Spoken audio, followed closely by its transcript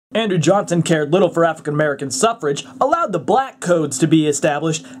Andrew Johnson cared little for African American suffrage, allowed the black codes to be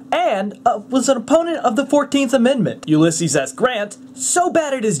established, and was an opponent of the 14th Amendment. Ulysses S. Grant, so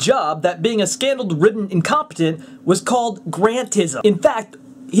bad at his job that being a scandal-ridden incompetent was called Grantism. In fact,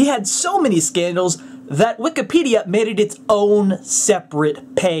 he had so many scandals that Wikipedia made it its own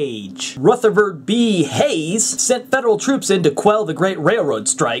separate page. Rutherford B. Hayes sent federal troops in to quell the Great Railroad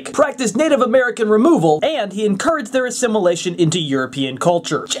Strike, practiced Native American removal, and he encouraged their assimilation into European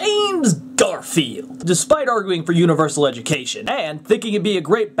culture. James Garfield. Despite arguing for universal education and thinking it'd be a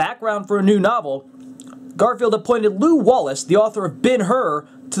great background for a new novel, Garfield appointed Lew Wallace, the author of Ben-Hur,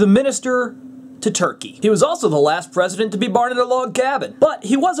 to the minister to Turkey. He was also the last president to be born in a log cabin, but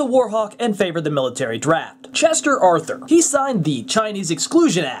he was a war hawk and favored the military draft. Chester Arthur. He signed the Chinese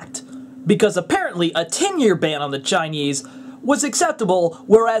Exclusion Act because apparently a 10-year ban on the Chinese was acceptable,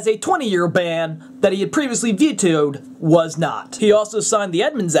 whereas a 20-year ban that he had previously vetoed was not. He also signed the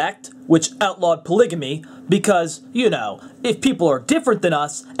Edmunds Act, which outlawed polygamy, because, you know, if people are different than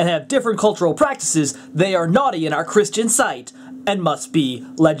us and have different cultural practices, they are naughty in our Christian sight and must be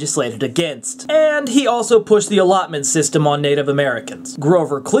legislated against. And he also pushed the allotment system on Native Americans.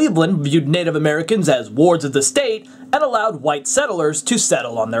 Grover Cleveland viewed Native Americans as wards of the state and allowed white settlers to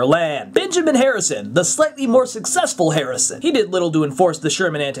settle on their land. Benjamin Harrison, the slightly more successful Harrison. He did little to enforce the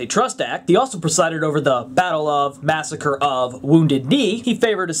Sherman Antitrust Act. He also presided over the Battle of Massacre of Wounded Knee. He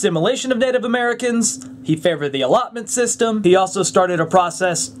favored assimilation of Native Americans. He favored the allotment system. He also started a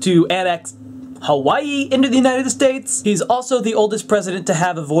process to annex Hawaii into the United States. He's also the oldest president to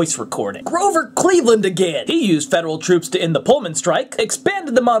have a voice recording. Grover Cleveland again. He used federal troops to end the Pullman strike,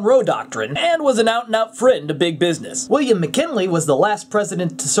 expanded the Monroe Doctrine, and was an out-and-out friend to big business. William McKinley was the last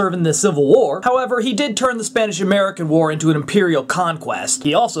president to serve in the Civil War. However, he did turn the Spanish-American War into an imperial conquest.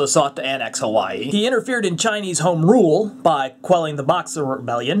 He also sought to annex Hawaii. He interfered in Chinese home rule by quelling the Boxer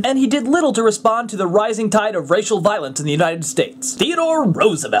Rebellion, and he did little to respond to the rising tide of racial violence in the United States. Theodore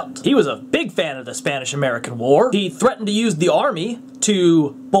Roosevelt. He was a big fan of the Spanish-American War. He threatened to use the army to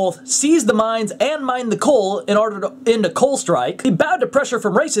both seize the mines and mine the coal in order to end a coal strike. He bowed to pressure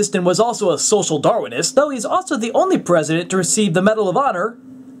from racists and was also a social Darwinist, though he's also the only president to receive the Medal of Honor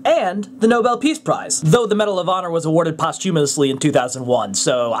and the Nobel Peace Prize, though the Medal of Honor was awarded posthumously in 2001,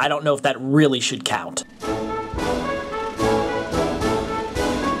 so I don't know if that really should count.